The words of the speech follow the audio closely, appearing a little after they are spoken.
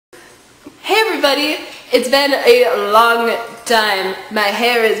Hey everybody, it's been a long time. My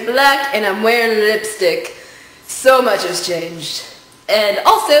hair is black and I'm wearing lipstick. So much has changed. And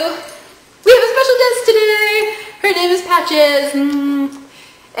also, we have a special guest today. Her name is Patches.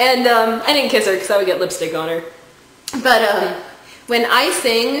 And I didn't kiss her because I would get lipstick on her. But when I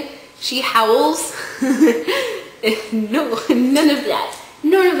sing, she howls. No, none of that.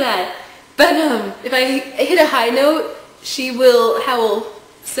 None of that. But if I hit a high note, she will howl.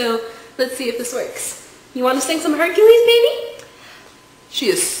 So let's see if this works. You want to sing some Hercules, baby? She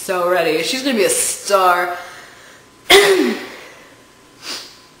is so ready. She's going to be a star. Ready?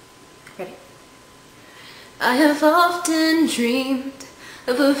 I have often dreamed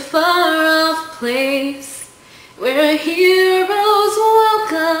of a far-off place where heroes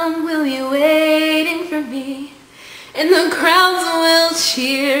welcome will be waiting for me, and the crowds will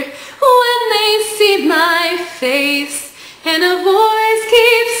cheer when they see my face, and a voice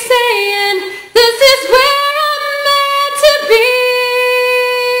keeps saying, "This is where I'm meant to be."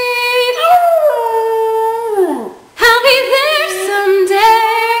 I'll be there someday.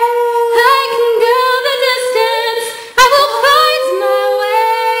 I can go the distance. I will find my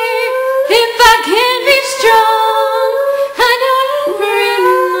way. If I can't be strong, I know every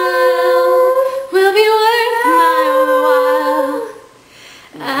mile will be worth my while.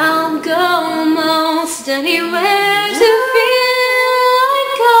 I'll go most anywhere to feel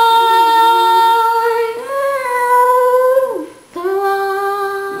like I belong.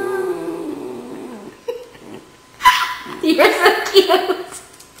 You're so cute.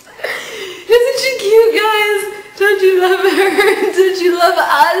 Isn't she cute, guys? Don't you love her? Don't you love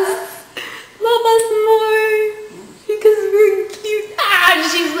us? Love us more because we're cute. Ah,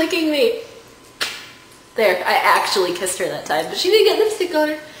 she's licking me. There, I actually kissed her that time, but she didn't get lipstick on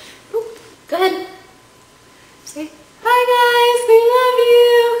her. Oop, go ahead. Say, "Hi guys, we love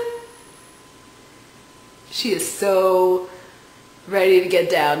you." She is so ready to get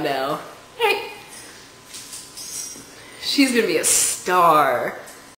down now. Alright. She's gonna be a star.